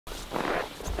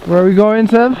Where are we going,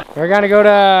 Seb? We're gonna go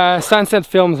to Sunset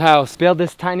Films house. Built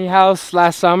this tiny house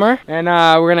last summer, and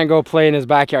we're gonna go play in his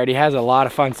backyard. He has a lot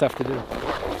of fun stuff to do.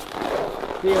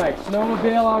 See, like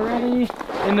snowmobile already.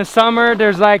 In the summer,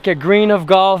 there's like a green of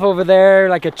golf over there,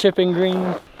 like a chipping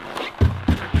green.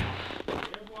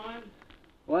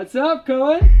 What's up,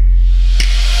 Cohen?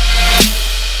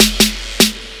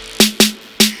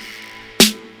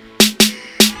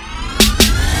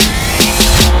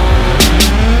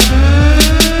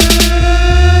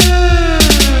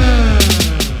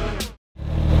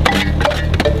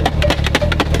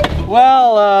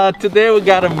 Well, today we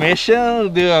got a mission to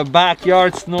do a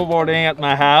backyard snowboarding at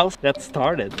my house. Let's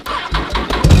start it.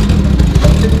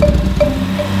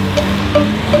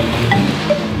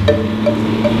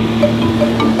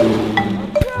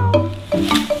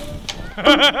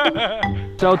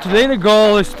 So today the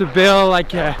goal is to build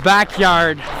like a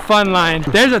backyard fun line.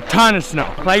 There's a ton of snow.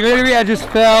 Like literally I just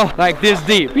fell like this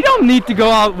deep. We don't need to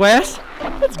go out west.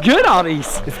 It's good out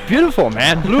east. It's beautiful,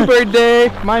 man. Bluebird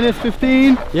day,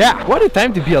 -15. Yeah. What a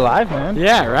time to be alive, man.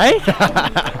 Yeah, right?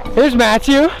 Here's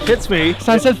Matthew. It's me.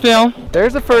 Sunset Film.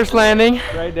 There's the first landing.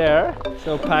 Right there.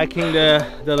 So packing the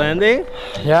landing.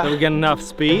 Yeah. So we get enough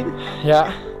speed.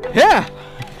 Yeah. Yeah.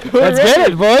 Let's get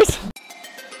it, boys.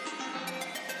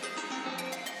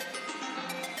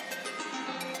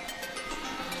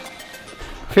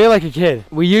 Feel like a kid.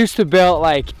 We used to build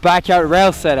like backyard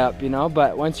rail setup, you know,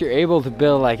 but once you're able to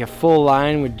build like a full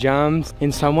line with jumps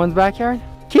in someone's backyard,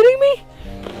 kidding me?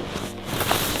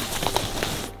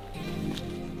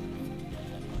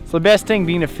 So the best thing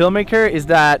being a filmmaker is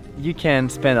that you can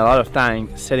spend a lot of time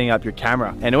setting up your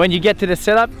camera. And when you get to the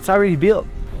setup, it's already built.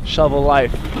 Shovel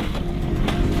life.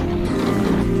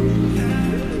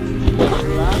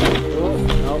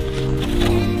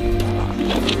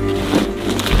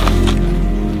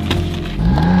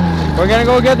 We're gonna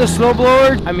go get the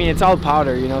snowblower. I mean, it's all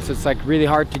powder, you know, so it's like really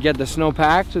hard to get the snow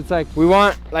packed. So it's like we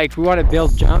want to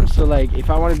build jumps. So like if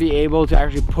I want to be able to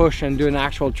actually push and do an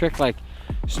actual trick, like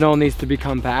snow needs to be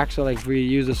compact. So like if we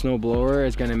use a snow blower,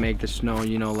 it's gonna make the snow,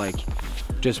 you know, like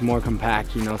just more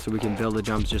compact, you know, so we can build the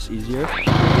jumps just easier.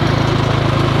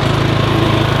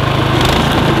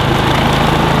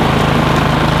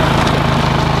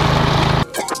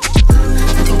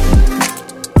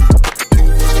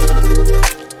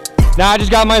 Now I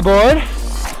just got my board.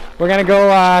 We're gonna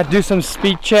go do some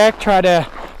speed check, try to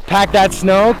pack that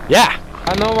snow. Yeah,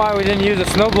 I don't know why we didn't use a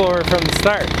snowblower from the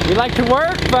start. We like to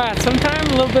work, but sometimes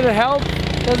a little bit of help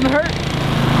doesn't hurt.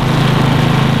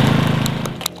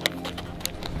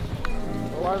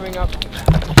 We're warming up.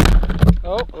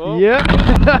 Oh. Yeah.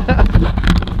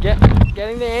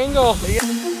 Getting the angle.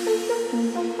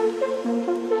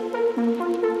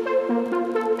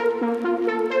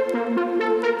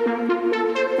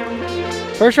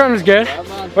 First run was good.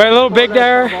 We're a little big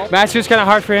there. Messier was kind of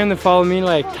hard for him to follow me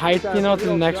like tight, you know, to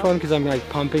the next one because I'm like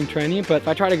pumping tranny. But if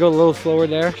I try to go a little slower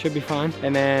there, should be fine.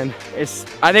 And then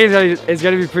I think it's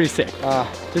gonna be pretty sick.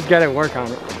 Just gotta work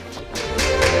on it.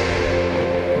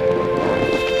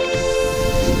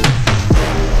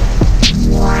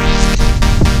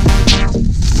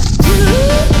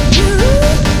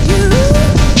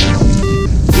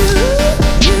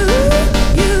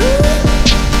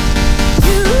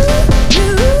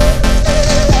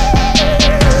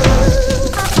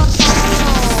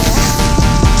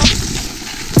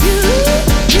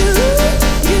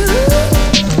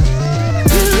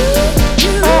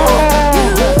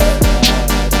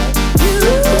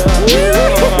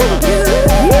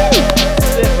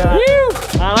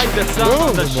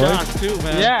 The shot too,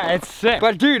 man. Yeah, it's sick.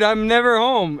 But dude, I'm never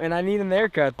home and I need an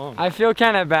haircut. I feel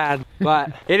kind of bad,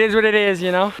 but it is what it is,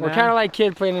 you know. We're kind of like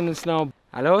kids playing in the snow.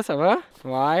 Allô, ça va?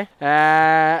 Ouais.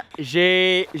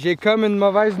 J'ai comme une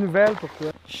mauvaise nouvelle pour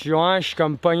toi. Je suis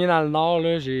comme pogné dans le nord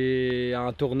là, j'ai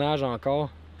en tournage encore.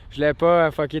 Je voulais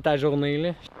pas fucker ta journée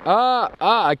là.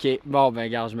 Ok. Bon ben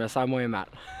regarde, je me sens moins mal.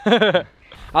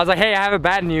 I was like, hey, I have a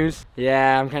bad news.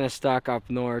 Yeah, I'm kind of stuck up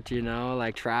north, you know,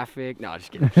 like traffic. No,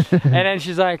 just kidding. And then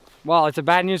she's like, well, it's a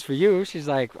bad news for you. She's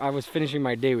like, I was finishing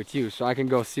my day with you, so I can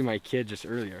go see my kid just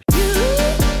earlier.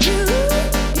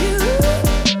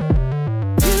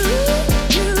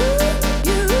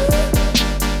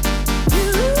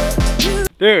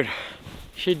 Dude,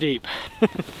 she deep.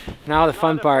 Now the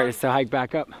fun part is to hike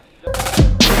back up.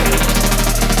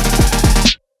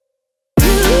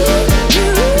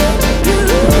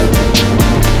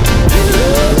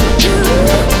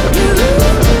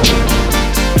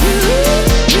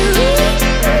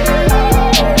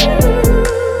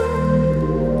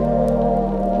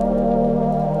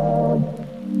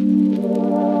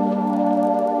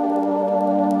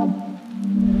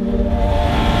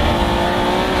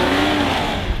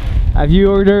 Have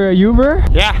you ordered a Uber?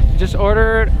 Yeah, just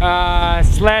ordered a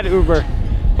sled Uber.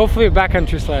 Hopefully a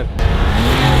backcountry sled.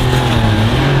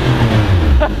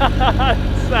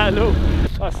 Salaud!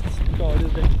 Ah, c'est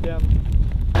caliste de vitesse.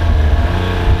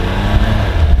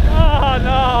 Oh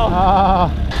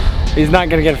no! He's not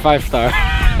gonna get a 5-star.